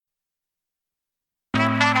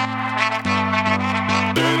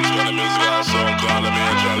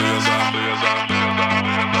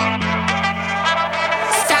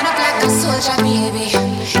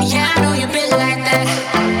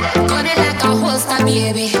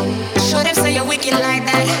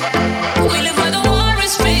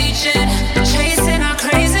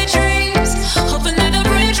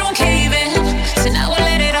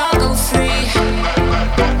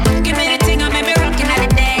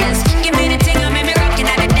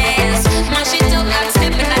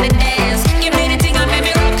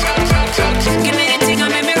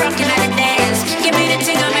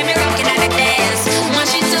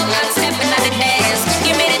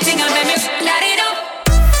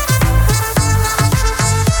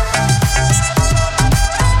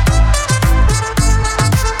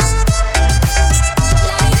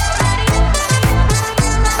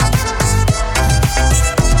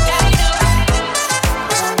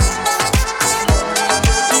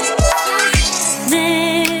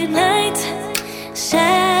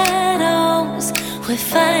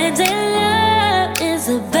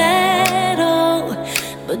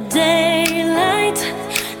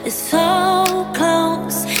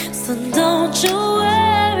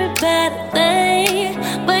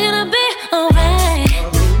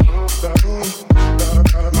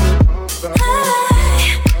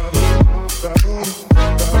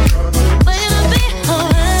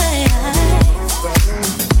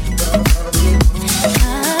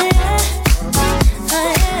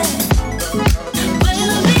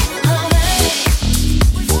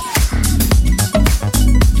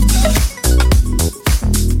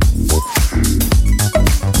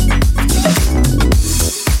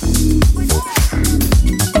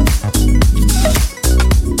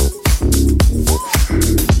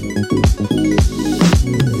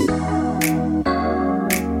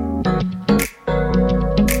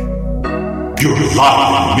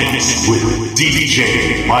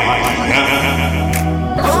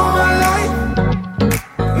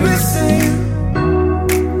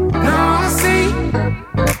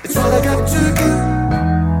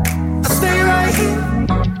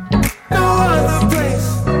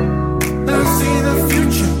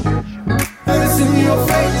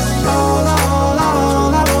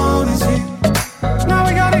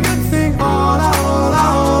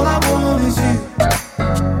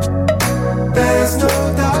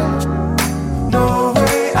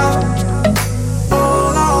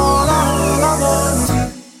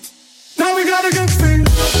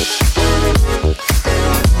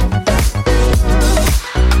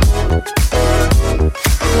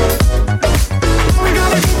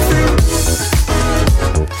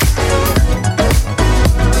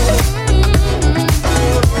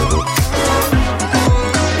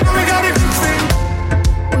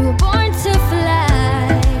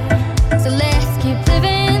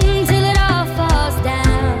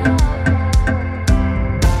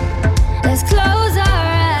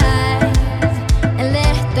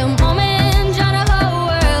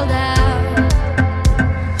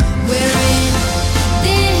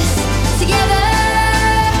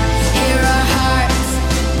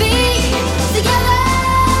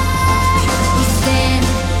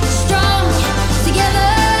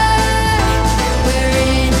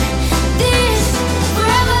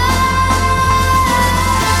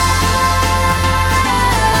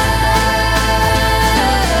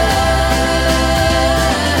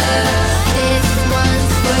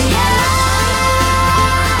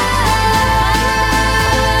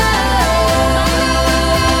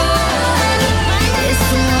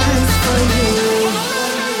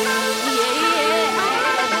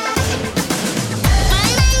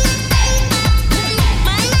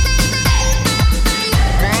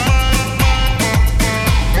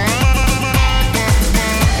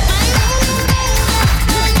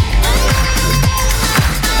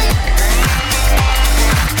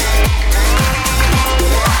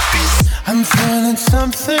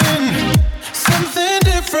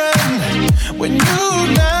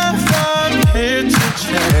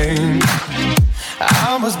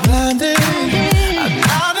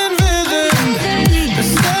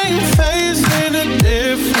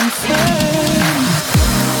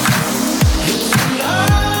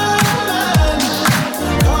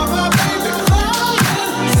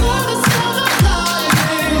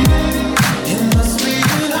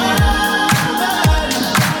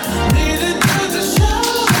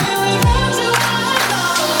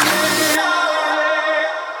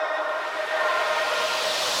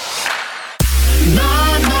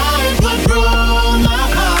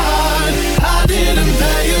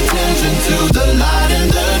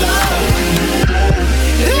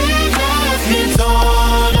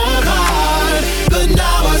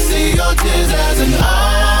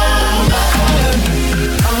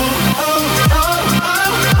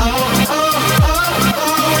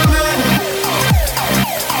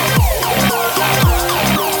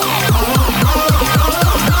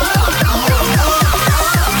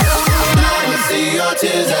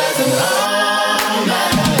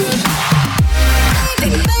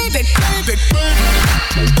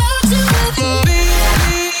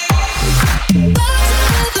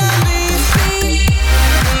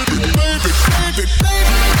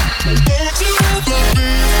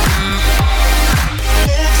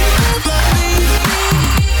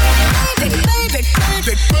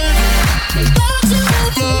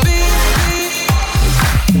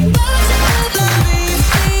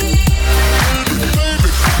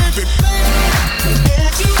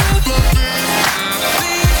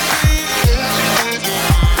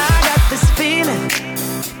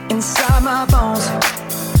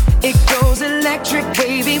electric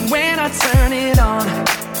wavy when I turn it on.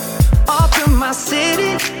 All through my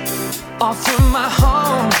city, all through my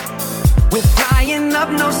home. We're flying up,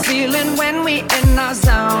 no ceiling when we in our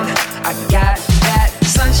zone. I got that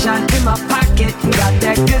sunshine in my pocket, got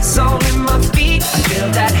that good soul in my feet. I feel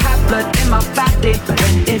that hot blood in my body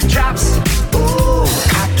when it drops. Ooh,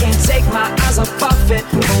 I can't take my eyes off of it,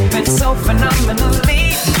 moving so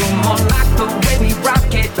phenomenally. You're more like the way we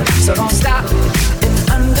rock it, so don't stop. And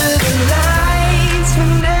under the lights,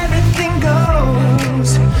 when everything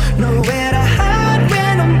goes, nowhere to hide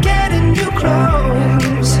when I'm getting you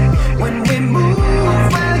close. When we move,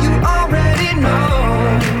 well, you already know.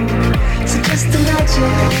 So just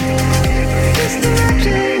imagine,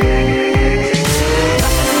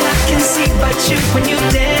 nothing I can see but you when you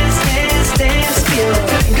dance, dance, dance. Feel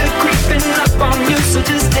good creeping up on you, so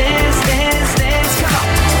just dance, dance, dance. Come on,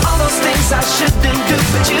 all those things I shouldn't do,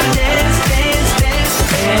 but you dance, dance, dance.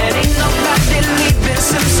 And ain't nobody leaving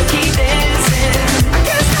soon, so keep dancing. I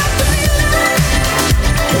can't stop the feeling,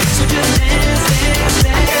 so just dance, dance,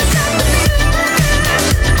 dance. I can't stop the feeling,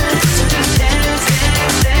 so just dance,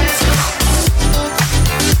 dance, dance. Come on.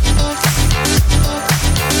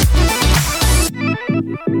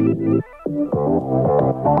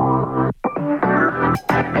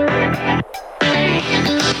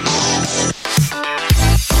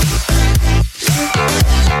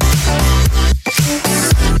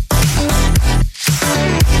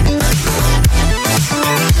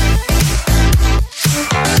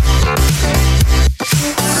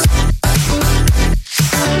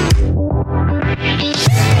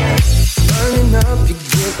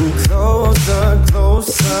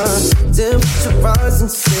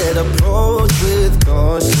 Said approach with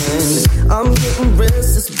caution. I'm getting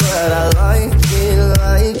restless, but I like it,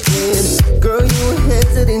 like it. Girl, you were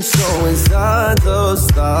hesitant, showing signs of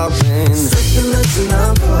stopping. Circulation,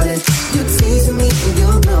 I'm caught it. You teasing me and you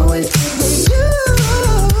know it. You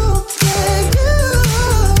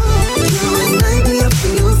was 90 up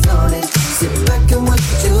and you thought it. Sit back and watch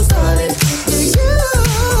what you started. You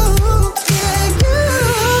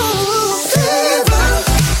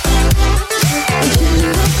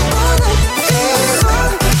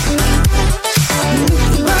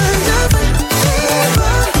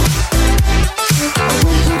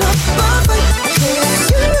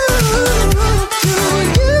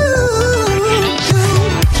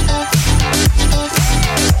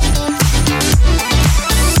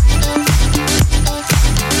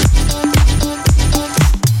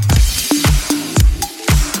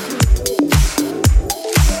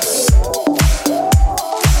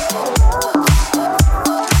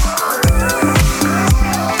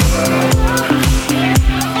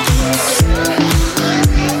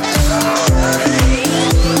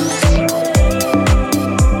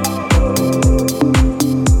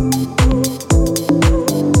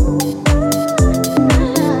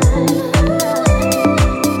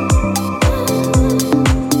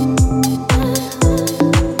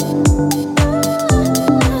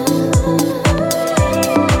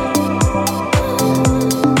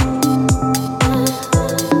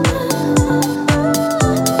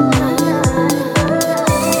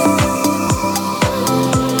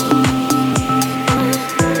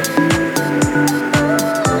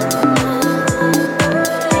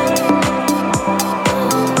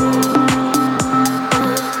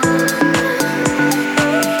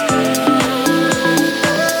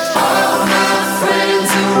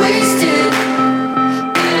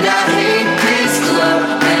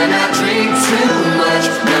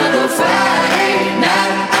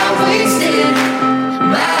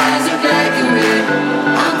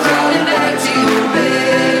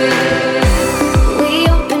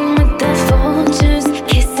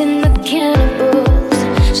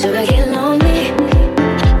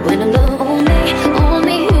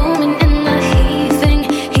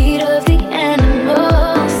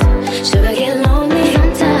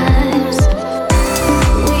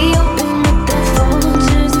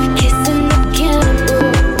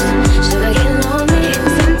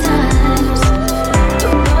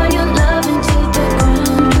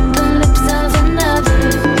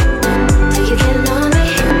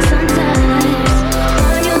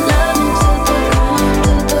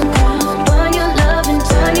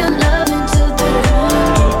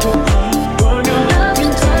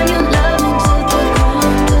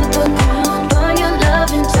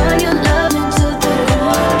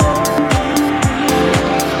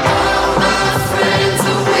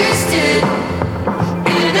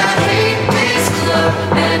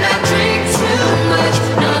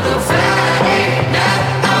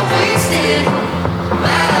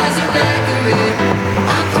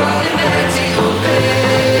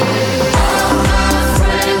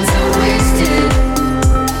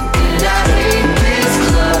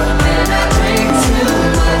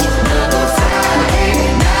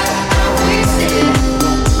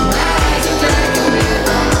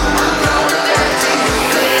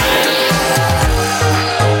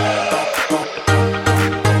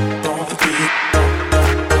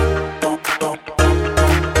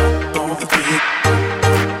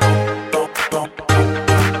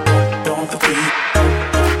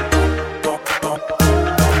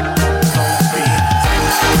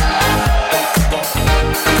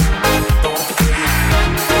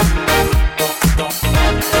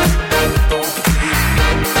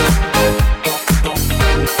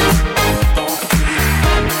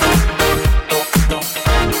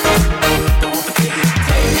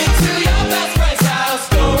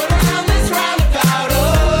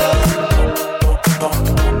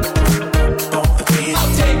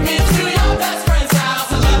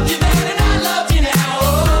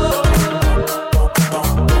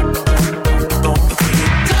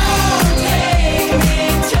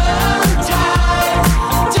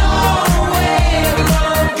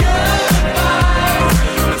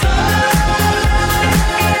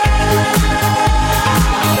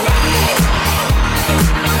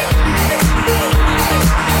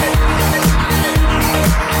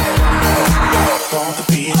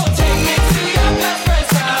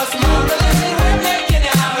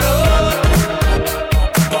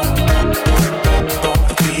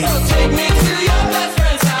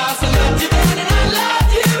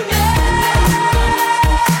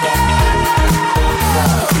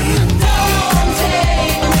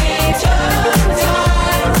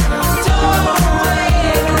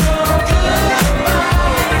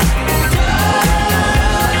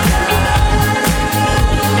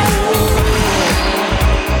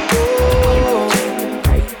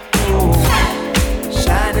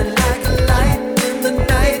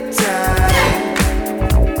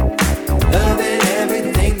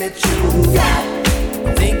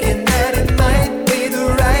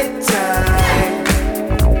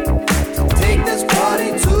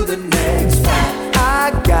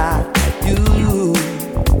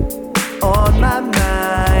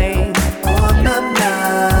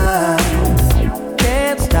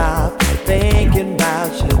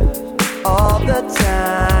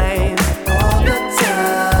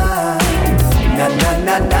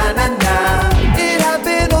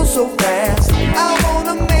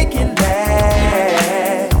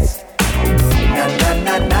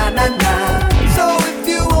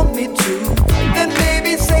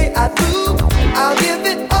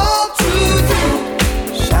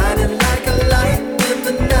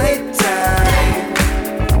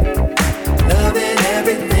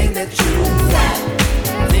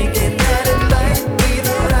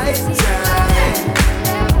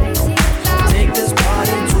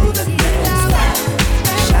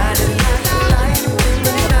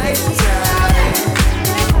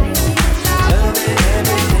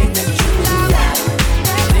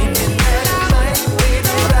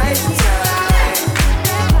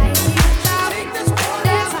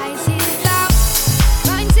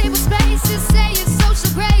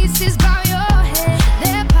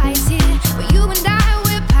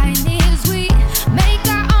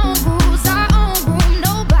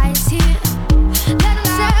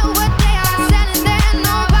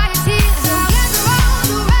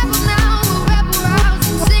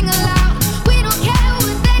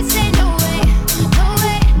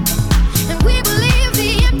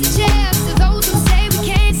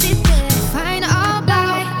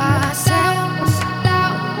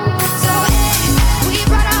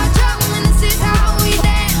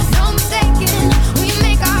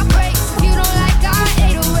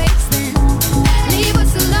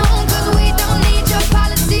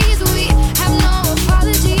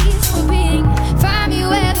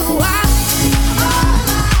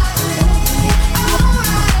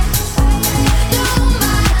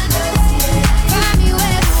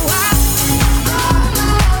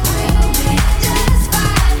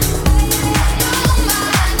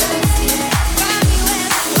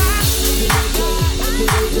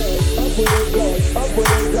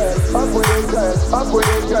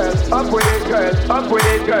with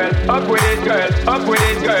it, girl. Up with it, girl. Up with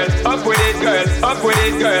it, girl. Up with it, girl. Up with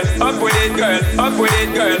it, girl. Up with it, girl. Up with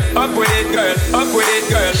it, girl. Up with it, girl. Up with it,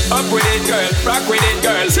 girl. Up with it, girl. Rock with it,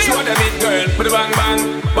 girl. Show them it, girl. Put a bang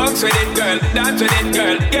bang. Bounce with it, girl. Dance with it,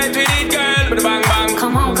 girl. Get with it, girl. Put a bang bang.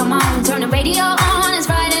 Come on, turn the radio on. It's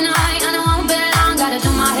Friday night and I won't be long. Gotta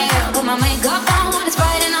do my hair, put my makeup on. It's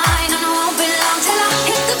Friday night and I won't be long till I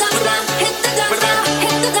hit the dance floor, hit the dance floor,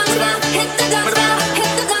 hit the dance floor, hit the dance floor,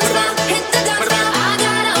 hit the dance floor, hit the dance floor. I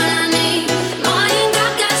got all I need. No, I ain't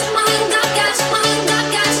got gas, I ain't got gas, I ain't got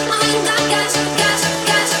gas, I ain't got gas, gas,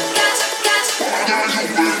 gas, gas, gas.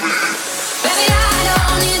 Baby, I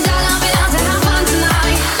don't need dollar bills to have fun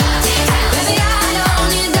tonight. Baby, I don't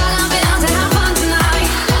need dollar bills to have fun tonight.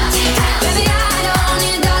 Baby, I don't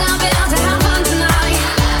need dollar bills to have fun tonight.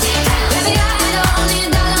 Baby, I don't need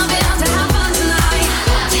dollar bills to have fun tonight.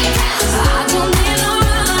 I don't need no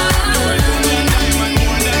money,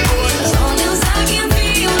 as long as I can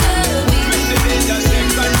feel the beat. I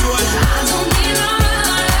don't need no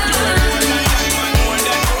money,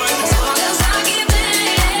 as long as I keep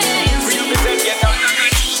dancing.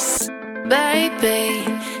 Baby,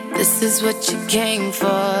 this is what you came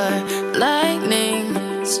for. Lightning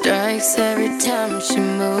strikes every time she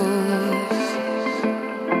moves,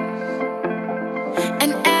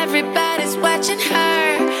 and everybody's watching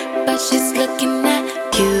her, but she's looking at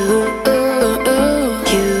you.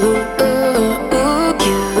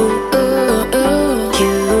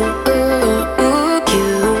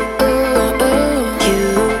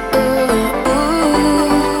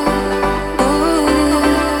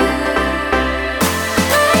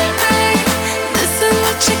 This is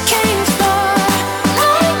what you came for.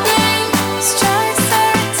 Lightning strikes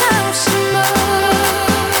every time she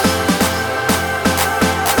moves,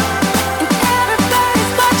 and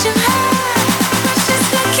everybody's watching her, but she's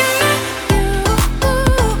looking at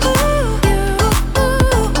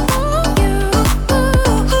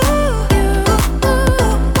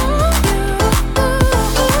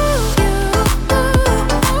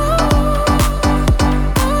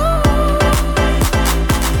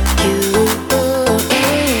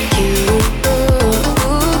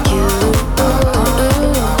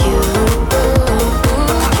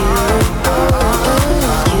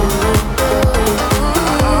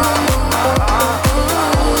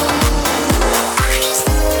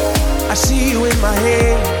I see you in my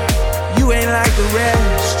head. You ain't like the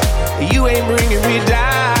rest. You ain't bringing me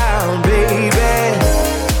down, baby.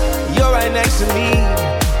 You're right next to me.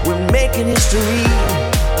 We're making history.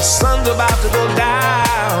 The sun's about to go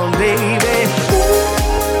down, baby.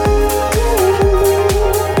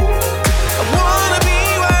 I wanna be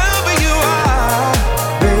wherever you are,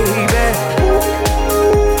 baby.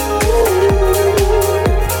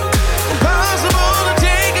 Impossible to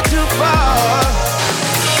take it too far.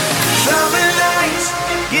 Summer nights,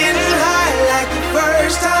 getting high like the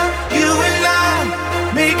first time. You and I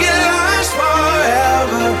make it last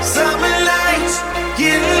forever. Summer nights,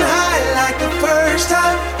 getting high like the first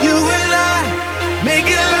time. You and I make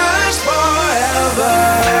it last forever.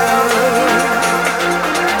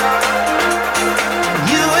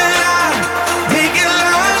 You and I make it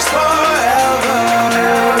last forever.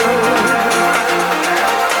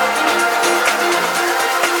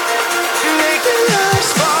 Make it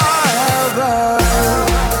last forever.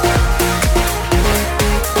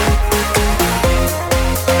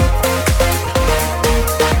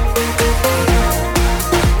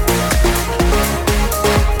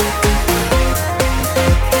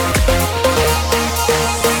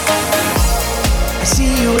 I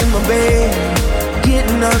see you in my bed,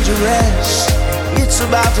 getting undressed. It's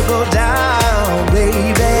about to go down,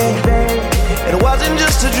 baby. It wasn't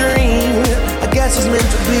just a dream, I guess it's meant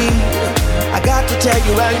to be. I got to tell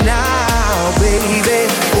you right now, baby.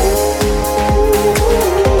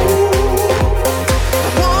 I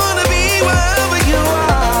wanna be wherever you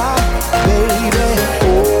are, baby.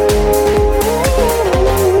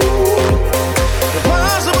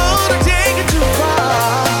 Impossible to take it too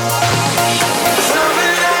far. Summer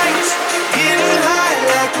nights, getting high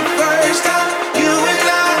like the first time. You and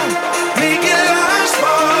I make it last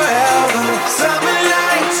forever. Summer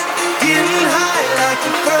nights, getting high like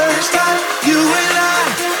the first time. You and I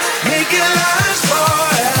make it last forever.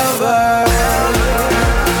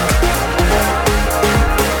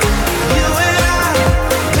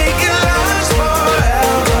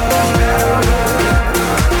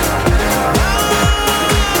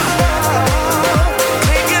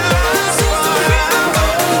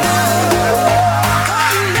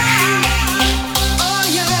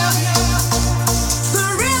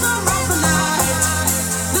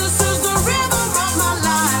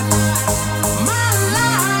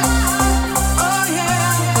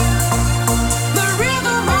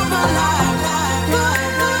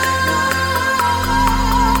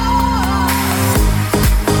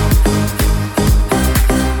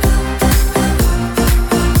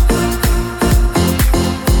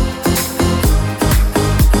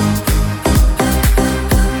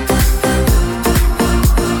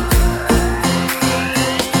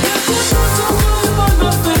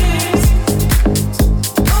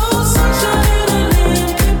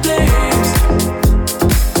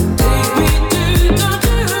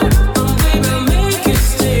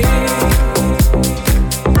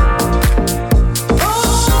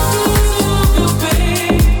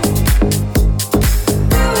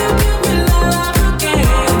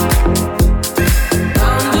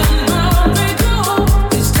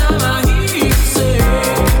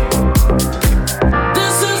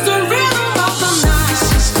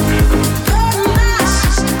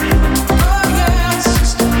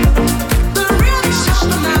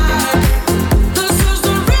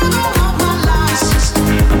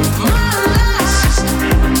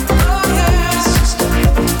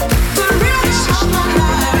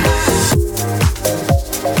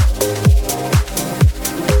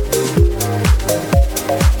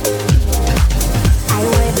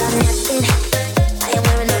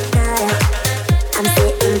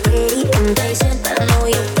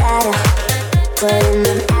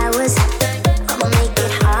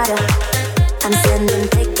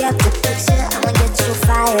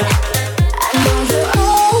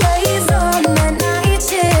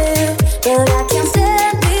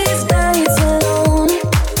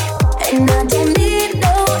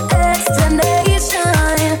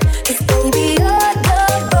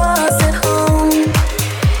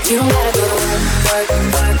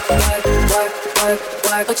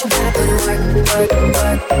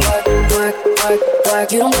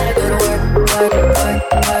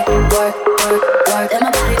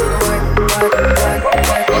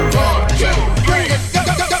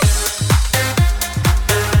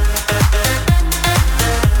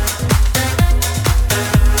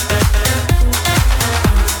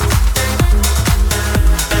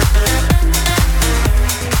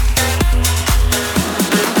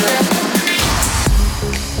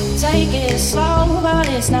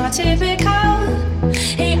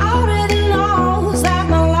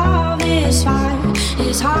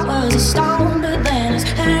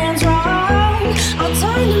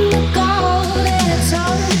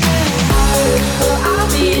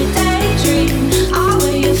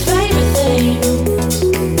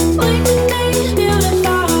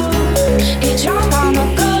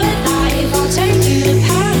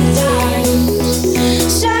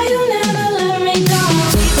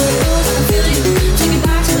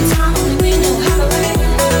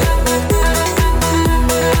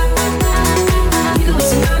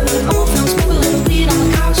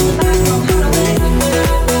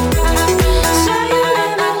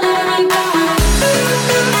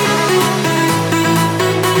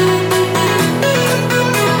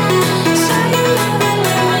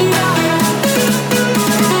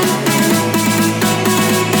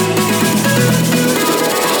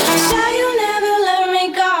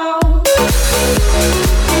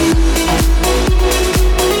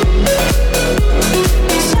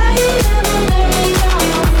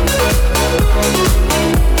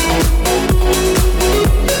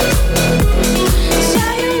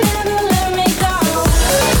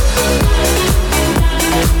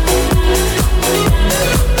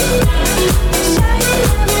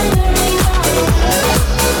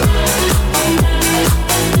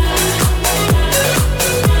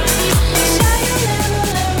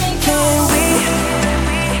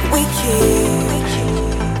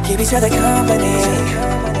 each other company.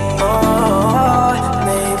 Oh,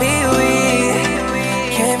 maybe we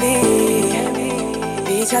can be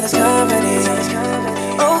each other's company.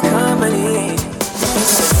 Oh, company.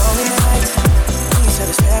 It's a lonely night, each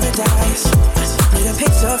other's paradise. Need a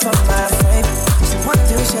picture from my frame. Someone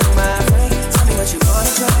to share my brain. Tell me what you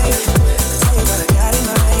wanna play. Tell you what I got in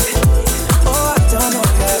mind. Oh, I don't know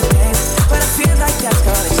your name, but I feel like that's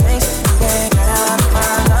gonna change. You ain't gotta lock my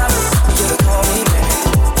number. You should call me back.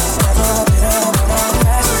 Never been on my own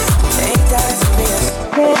passion. Ain't that serious?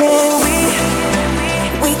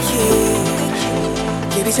 We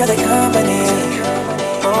keep each other company.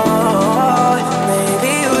 Oh,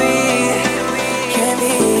 maybe we can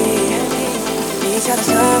be each other's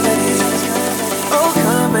company. Oh,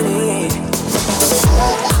 company.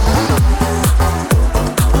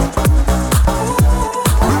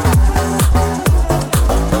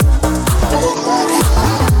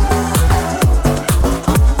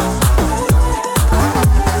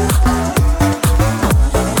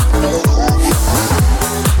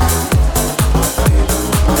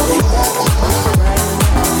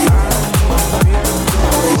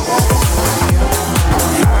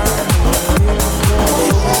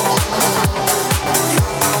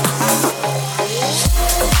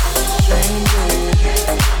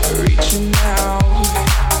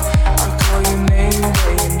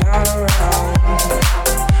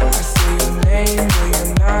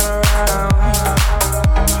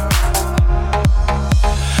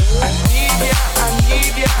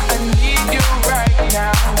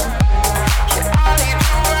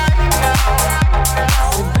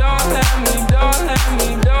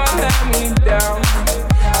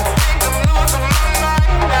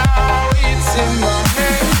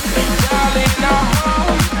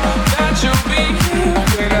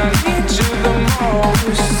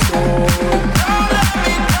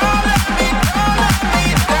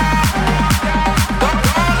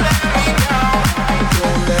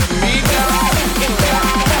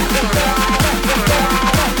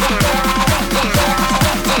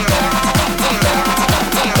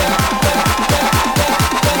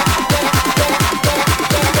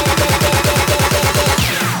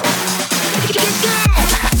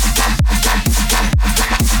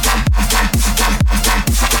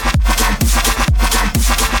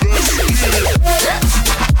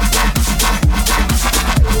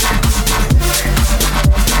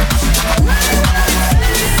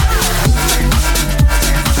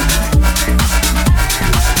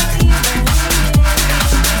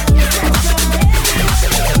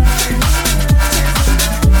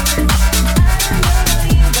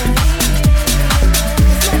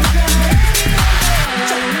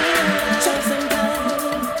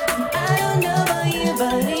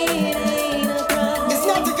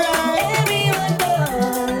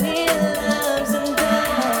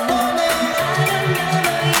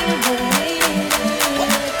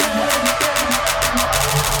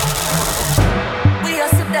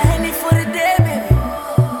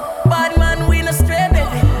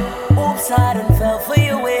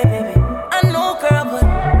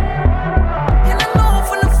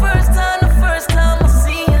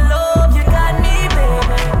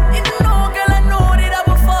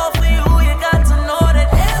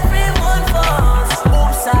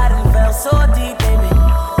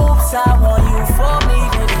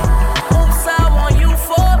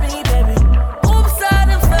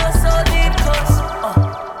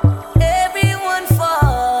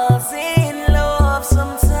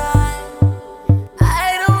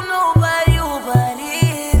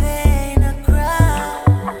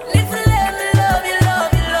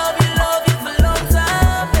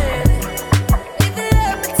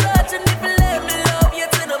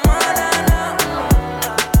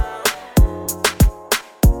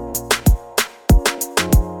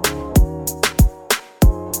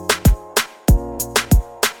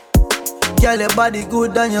 Girl, your body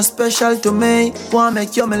good and you're special to me. Wanna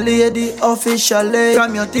make you my lady officially.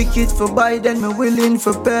 From your ticket for buy, then me willing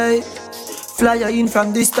for pay. Fly you in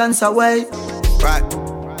from distance away. Right.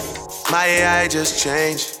 My AI just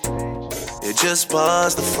changed. It just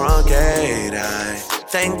buzzed the front gate. I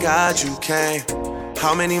thank God you came.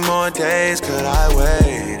 How many more days could I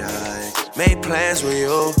wait? I made plans with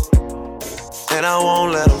you, and I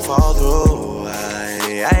won't let them fall through.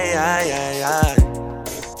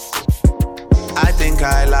 I think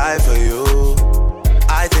I lie for you.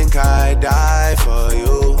 I think I die for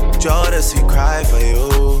you. Jodeci cry for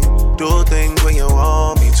you. Do things when you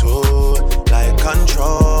want me to. Like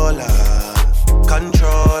controller.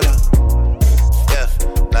 Controller. Yeah.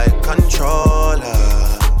 Like controller.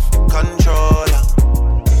 Controller.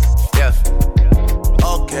 Yeah.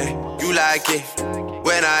 Okay. You like it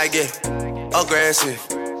when I get aggressive.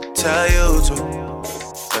 Tell you to.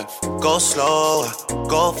 Yeah. Go slower.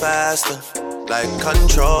 Go faster. Like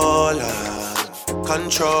controller,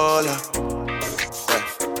 controller, yeah.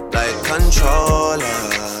 Like controller,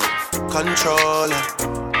 controller,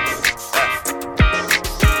 yeah.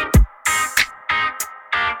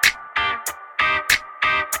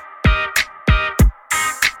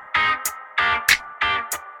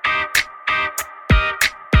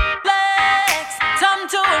 Flex, time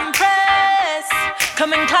to impress.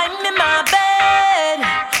 Come and climb in my bed.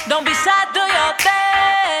 Don't be shy, do your thing.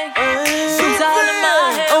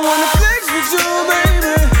 I wanna flex with you,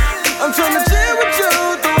 baby. I'm tryna chill with you,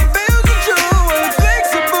 throwing bills with you. Wanna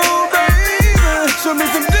flexible, baby. Show me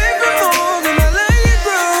some different moves and I let you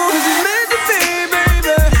grow. This is meant to be,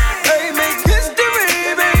 baby. Hey, make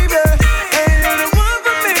history, baby. Hey, you're the one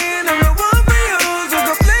for me and I'm the one for you. So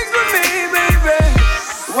come flex with me, baby.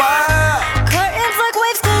 Wow. Curtains like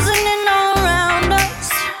waves closing in all around us.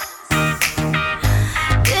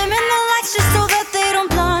 Dimming the lights just so that they don't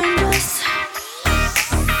blind us.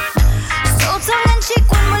 Tongue-in-cheek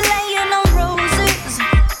when we're laying on roses.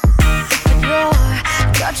 You're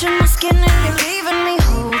touching my skin and you're leaving me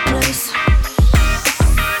hopeless.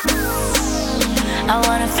 I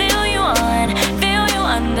wanna feel you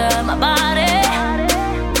under my body.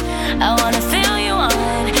 I wanna feel you on.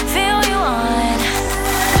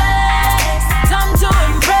 Flex, time to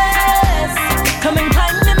impress. Come and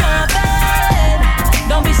climb in my bed.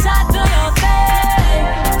 Don't be shy, do your thing.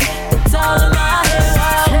 It's all in my head.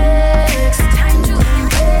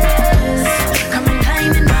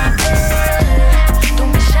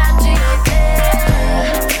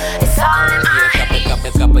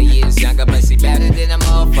 Couple years younger, but she better than a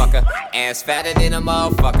motherfucker. Ass fatter than a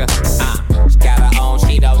motherfucker. She got her own,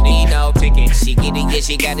 she don't need no ticket. She get it, yeah,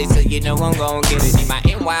 she got it, so you know I'm gon' get it. She my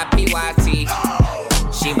NYPYT.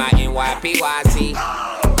 She my NYPYT.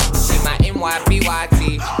 She my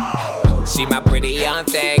NYPYT. She my pretty young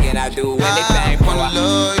thing, and I do anything for her. I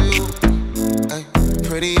love you, ay,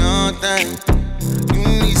 pretty young thing. You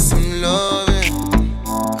need some loving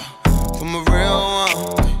from a real one.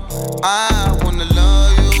 I wanna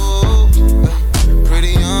love you,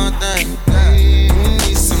 pretty young thing. You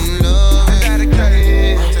need some loving,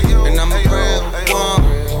 and I'm a real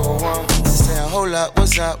one. Say a whole lot,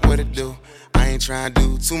 what's up, what it do? I ain't tryna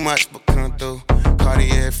do too much, but come through.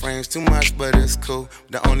 Cartier frames too much, but it's cool.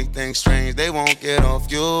 The only thing strange, they won't get off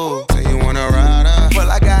you. Say you wanna ride up, well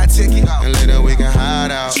I got a ticket, and later we can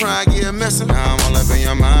hide out. Try and get missing, now I'm all up in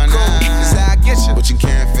your mind now. Cause I get you, but you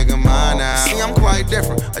can't figure mine out. See, I'm quite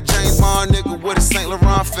different, a James Bond nigga with a St.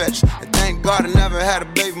 Laurent fetch. And thank God I never had a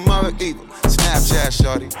baby mother either. Snapchat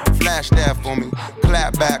shorty, flash that for me.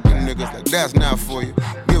 Clap back with niggas like that's not for you.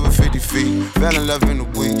 Give her 50 feet, fell in love in a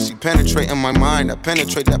week. She penetrating my mind, I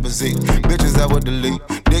penetrate that physique. Bitches I would delete,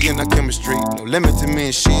 digging our chemistry. No limit to me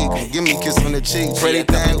and she, gon' give me a kiss on the cheek. Pretty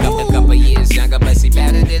thing, a couple years younger, but she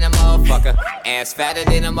better than a motherfucker. Ass fatter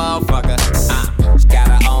than a motherfucker. She got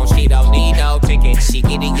her own, she don't need no ticket. She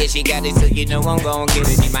get it, yeah, she got it, so you know I'm gon' get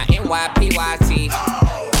it. She my NYPYT.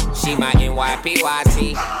 She my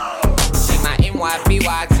NYPYT. She my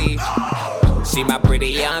NYPYT. She my pretty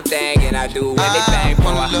young thing, and I do anything for her.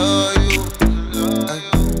 I love you,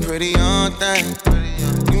 pretty young thing.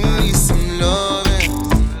 You need some loving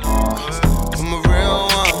from a real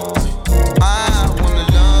one. I wanna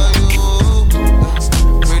love you,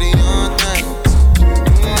 pretty young thing.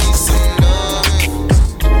 You need some loving,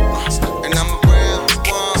 and I'm a real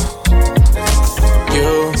one.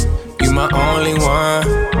 You my only one.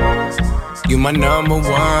 You my number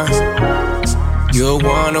one. You're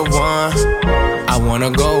one-on-one. I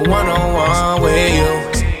wanna go one-on-one with you.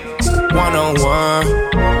 One-on-one.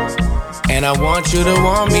 And I want you to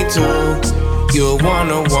want me too. You're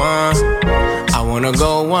one-on-one. I wanna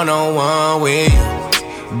go one-on-one with you.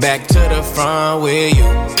 back to the front with you.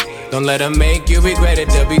 Don't let them make you regret it.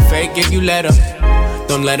 They'll be fake if you let them.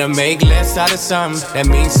 Don't let them make less out of something that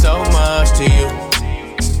means so much to you.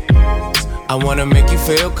 I wanna make you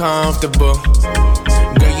feel comfortable.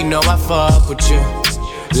 Girl, you know I fuck with you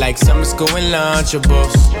like summer school and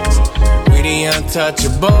Lunchables. We the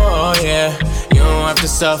untouchable, yeah. You don't have to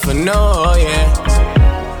suffer, no,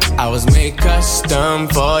 yeah. I was made custom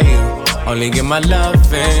for you. Only give my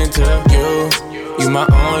love into you. You my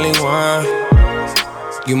only one.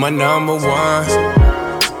 You my number one.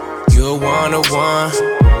 You're one-on-one.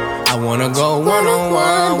 I wanna go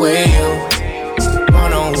one-on-one with you.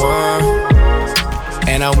 One-on-one.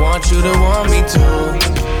 And I want you to want me too.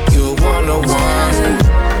 You're one-on-one.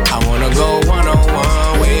 I wanna go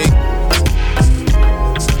one-on-one with you.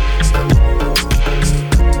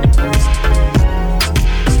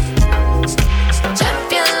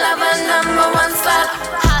 Champion lover, number one slot.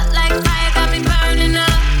 Hot like fire, got me burning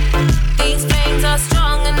up. These flames are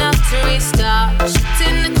strong enough to restart.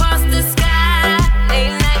 Shooting across the sky.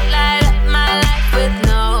 Late night light up my life with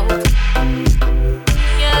no.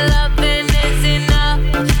 Your loving is enough.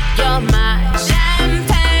 You're my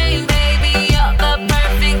champagne, baby. You're the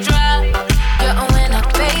perfect drug. You're a winner,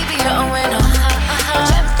 baby. You're a winner.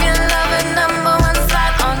 Champion lover, number one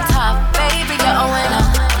slot on top, baby. You're a winner.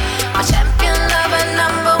 My champion lover,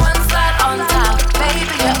 number one slot on top,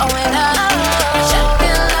 baby. You're a winner. My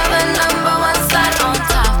champion lover, number one slot on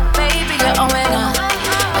top, baby. You're a winner.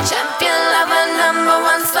 My champion lover, number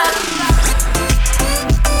one slot.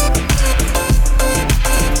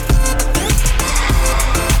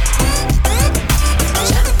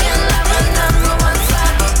 Champion lover, number one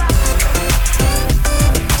slot.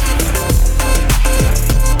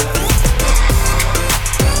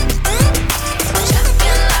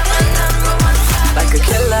 Champion lover, number one slot. Like a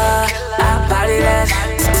killer, I body that.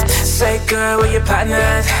 Say, girl, where your partner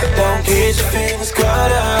at? Don't get your feelings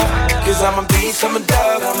caught up. Cause I'm a beast, I'm a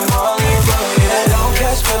dog, I'm all in love. Yeah, I don't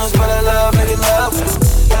catch feelings, but I love making love with 'em.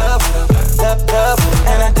 Love with 'em, love with 'em.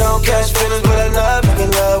 And I don't catch feelings, but I love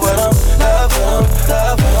making love with 'em. Love with 'em,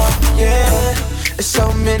 love with 'em. Yeah, it's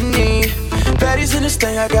so many baddies in this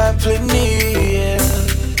thing, I got plenty, yeah.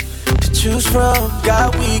 Choose from.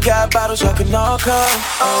 Got weed, got bottles, y'all can all come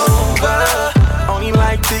over. Only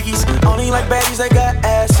like biggies, only like baddies that got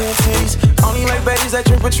ass and titties. Only like baddies that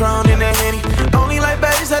drink Patron in their Henny. Only like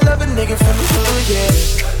baddies that love a nigga from the hood,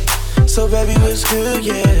 yeah. So baby, what's good,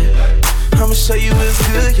 yeah. I'ma show you what's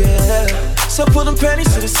good, yeah. So pull them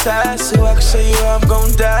panties to the side so I can show you how I'm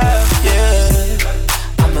gon' die,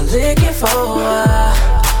 yeah. I'ma lick it for a while,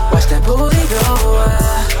 watch that booty go.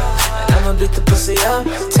 I'ma beat the pussy up,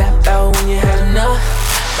 tap out when you had enough.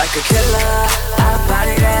 Like a killer, I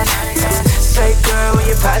body that. Say, girl, where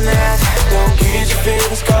your partner at? Don't get your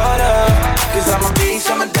feelings caught up. Cause I'm a beast,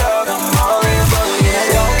 I'm a dog, I'm all in love. Yeah, I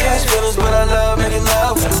don't catch feelings, but I love making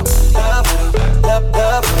love with 'em. Love with 'em, love with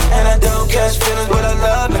 'em. And I don't catch feelings, but I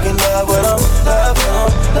love making love with 'em. Love with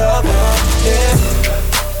 'em, love with 'em, yeah.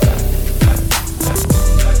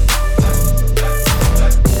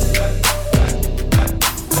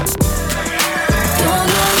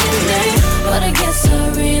 But I guess I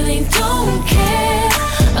really don't care.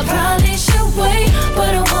 I probably should wait,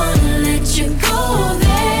 but I wanna let you go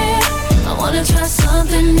there. I wanna try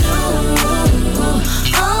something new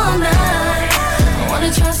all night. I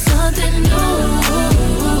wanna try something new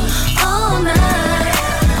all night.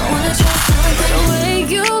 I wanna try something. The way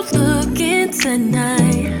you looking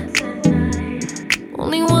tonight,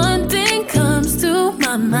 only one thing comes to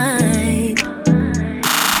my mind.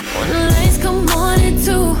 When the lights come on at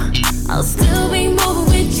 2, I'll still be moving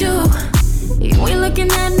with you. You ain't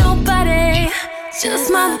looking at nobody,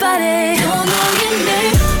 just my body. Don't know your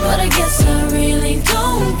name, but I guess I really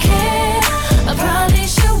don't care. I probably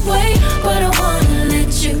should wait, but I wanna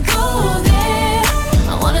let you go there.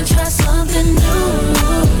 I wanna try something new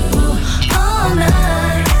all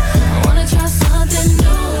night. I wanna try something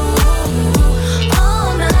new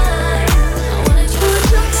all night. I wanna try. Put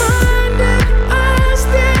your mind at I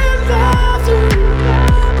still love you.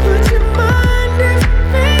 Put your mind at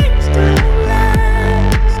things don't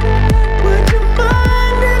last. Put your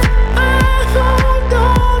mind at I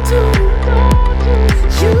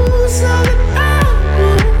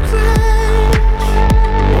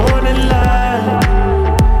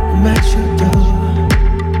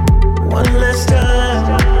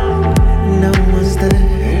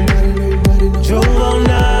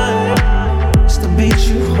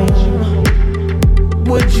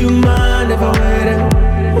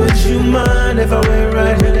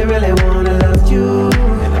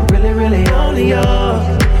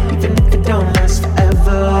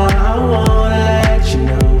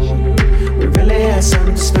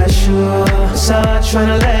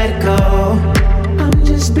tryna let it go. I'm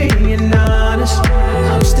just being honest.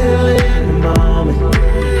 I'm still in the moment.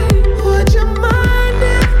 Would you mind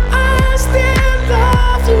if I still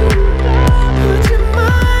love you? Would you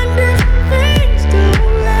mind if things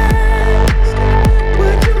don't last?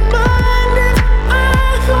 Would you mind if I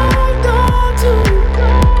hold on to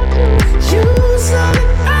you so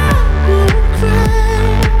that I won't crash?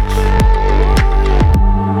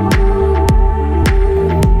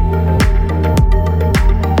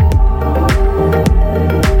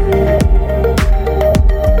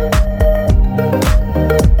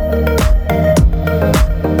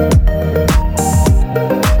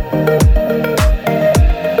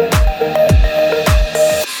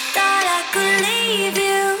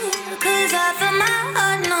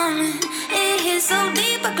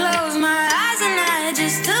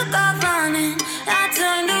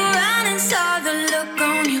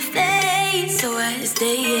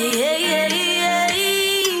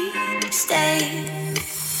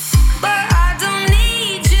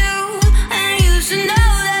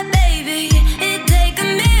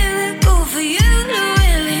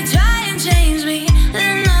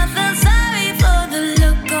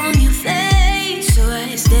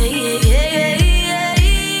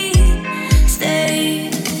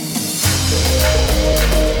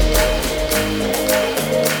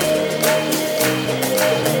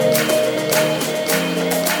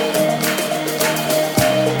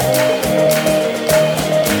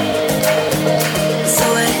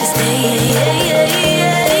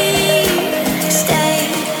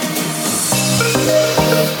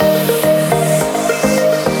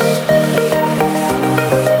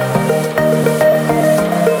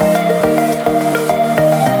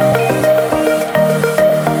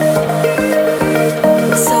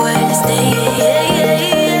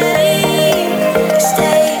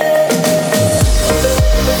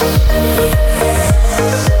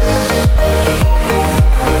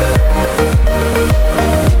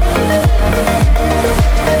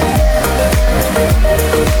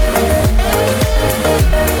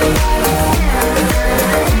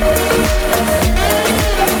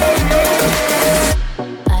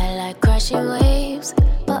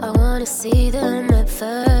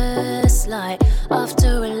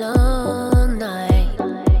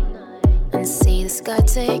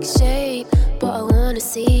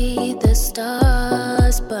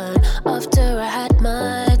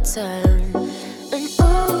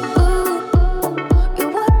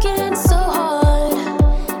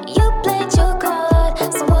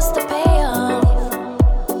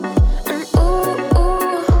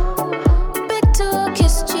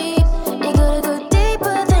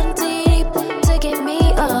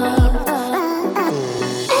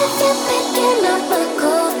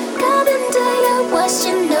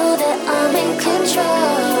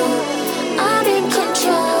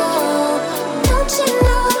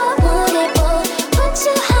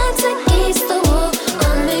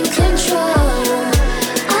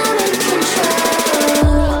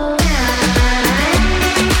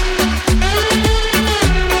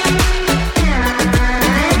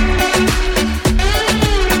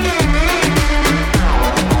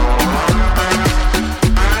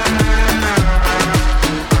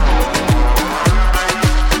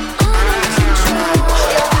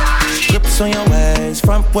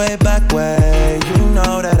 way, back way. You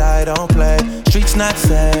know that I don't play. Streets not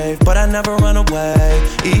safe, but I never run away,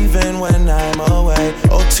 even when I'm away.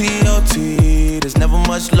 OT, OT, there's never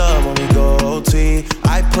much love when we go OT.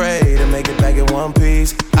 I pray to make it back in one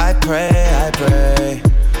piece. I pray.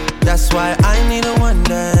 That's why I need a one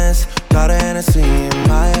dance. Got a Hennessy in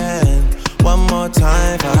my hand. One more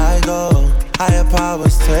time before I go. Higher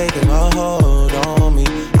powers taking a hold on me.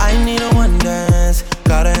 I need a one dance.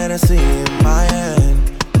 Got a Hennessy in my hand.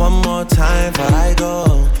 One more time before I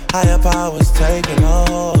go. Higher powers taking a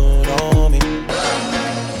hold on me.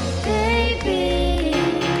 Baby,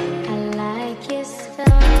 I like your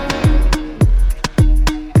style.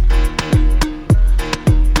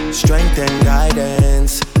 Strength and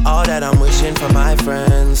guidance, all that I'm wishing for my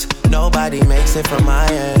friends. Nobody makes it from my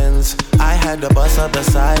ends. I had to bust up the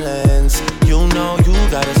silence. You know you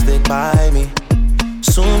gotta stick by me.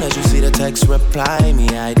 Soon as you see the text, reply me.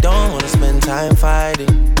 I don't wanna spend time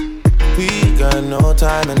fighting. We got no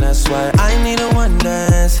time and that's why I need a one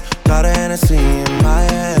dance. Got a Hennessy in my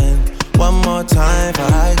hand. One more time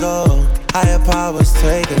before I go. Higher powers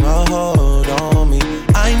taking a hold on me.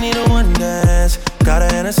 I need a one dance. Got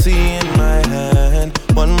a Hennessy in my hand.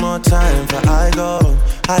 One more time before I go.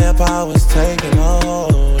 Higher powers taking a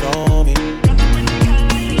hold on me.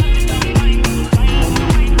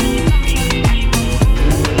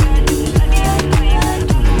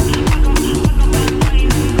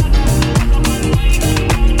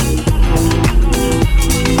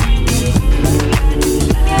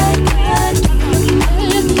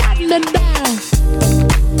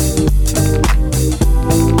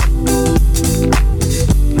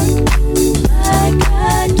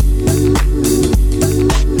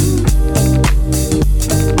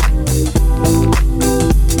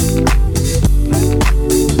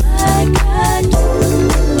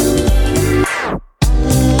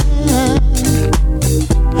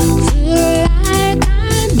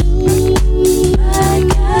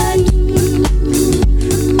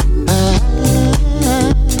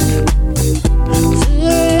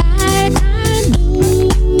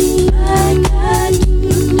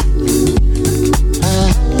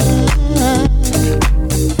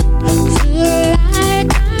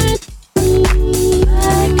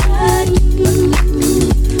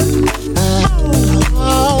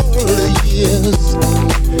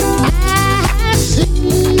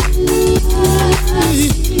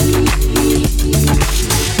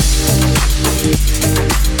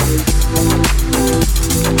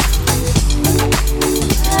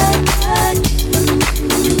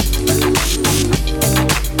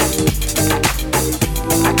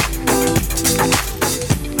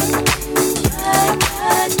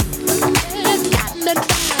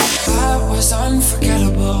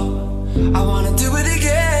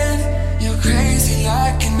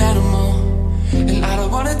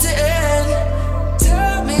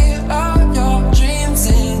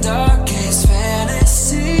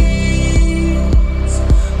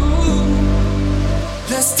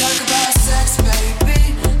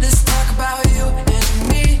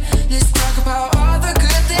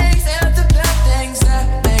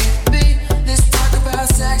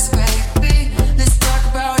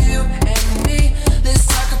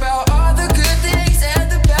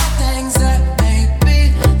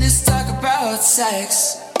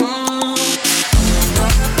 sex.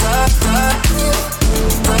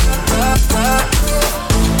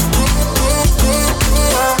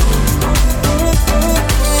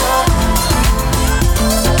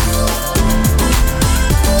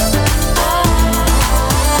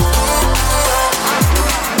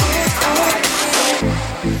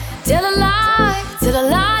 Tell a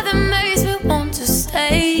lie that makes me want to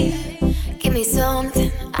stay. Give me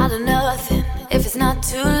something out of nothing. If it's not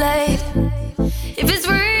too late, if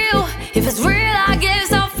it's real, I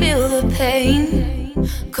guess I'll feel the pain.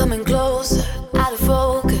 Coming closer, out of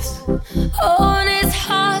focus. Oh, and it's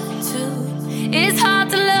hard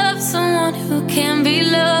to love someone who can be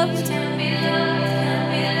loved.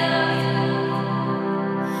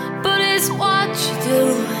 But it's what you do,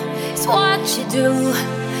 it's what you do.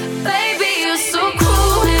 Baby, you're so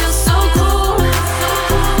cool, you're so cool.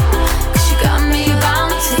 'Cause you got me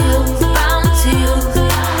bound to you, bound to you.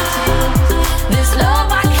 This love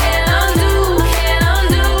I can't undo, can't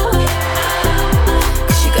undo.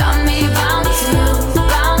 'Cause you got me bound to you,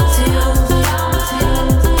 bound to you, bound to you.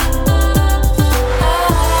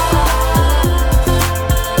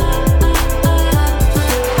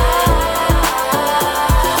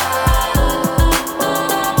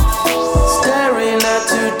 Staring at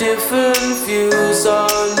two different views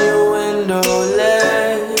on your window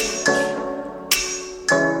ledge.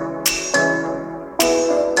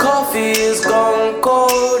 Coffee is gone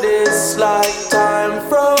cold, it's like time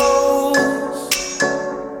froze.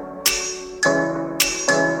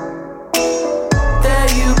 There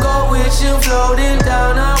you go, wishing floating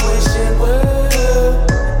down, I wish it were.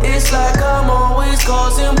 It's like I'm always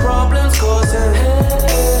causing problems, causing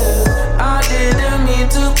hell. I didn't mean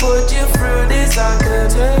to put you through this, I could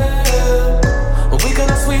tell. We're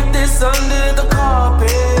gonna sweep this under the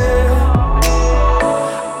carpet.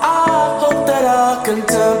 I hope that I can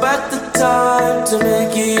turn back the time to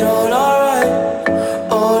make it all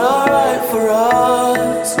alright for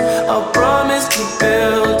us. I promise to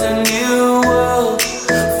build a new world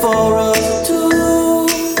for us two,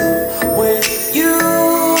 with you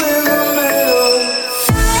in the middle.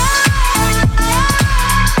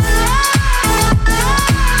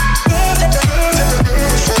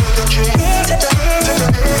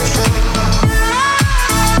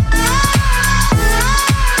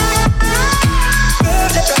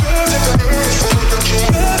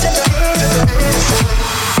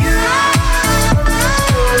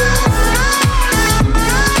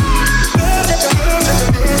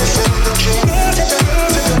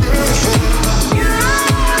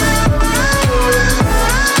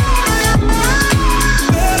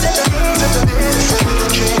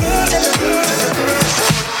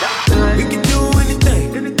 We can do anything.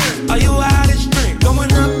 Are you out of strength?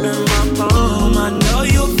 Going up in my phone. I know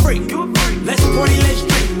you're a freak. Let's party, let's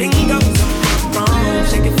drink. Then go to my phone.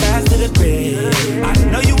 Shake it fast to the bed. I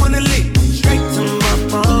know you wanna leave. Straight to my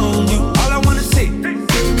phone. You all I wanna see.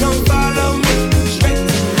 Come follow me. Straight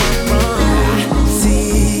to my phone. I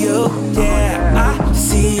see you, yeah. I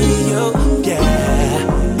see you,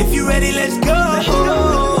 yeah. If you ready, let's go.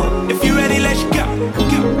 If you ready, let's go.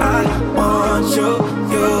 I want you,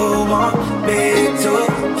 you want me too,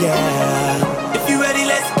 yeah. If you ready,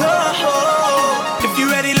 let's go. If you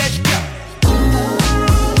ready, let's go.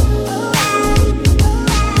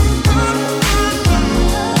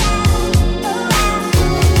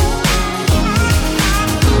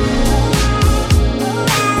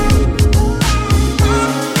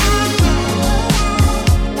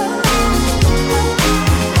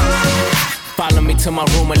 Follow me to my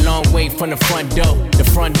room, a long way from the front door. The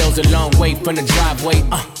front door's a long way from the driveway.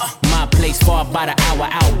 My place far about an hour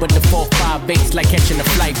out, but the 458's like catching a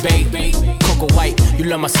flight, babe. Coco White, you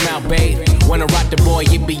love my smile, babe. Wanna rock the boy,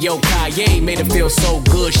 it be yo Kanye. Made her feel so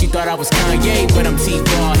good, she thought I was Kanye, but I'm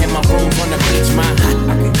T-Bar, had my room on the beach, my.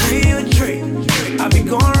 I can give you a treat. I be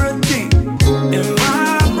going real deep in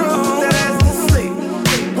my room. That ass to sleep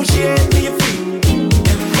when she head to your feet.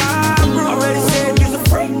 In my room, already said you's a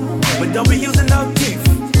freak, but don't be using no teeth.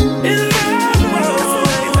 In my room,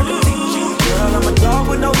 I can teach you, girl. I'm a dog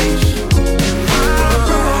with no leash.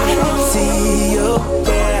 I see you,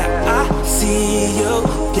 yeah. I see you,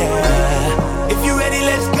 yeah. If you ready,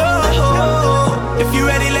 let's go. If you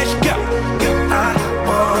ready, let's go. I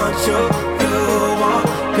want you, you want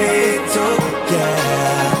me too,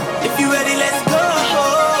 yeah. If you ready, let's go.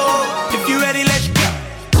 If you ready, let's go.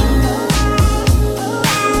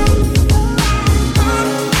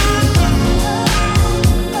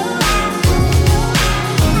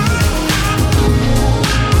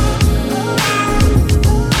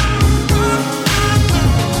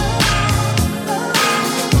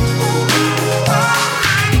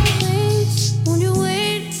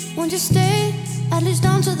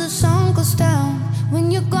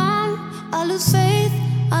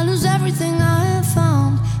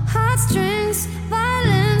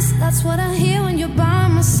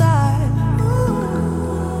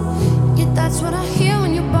 That's what I hear.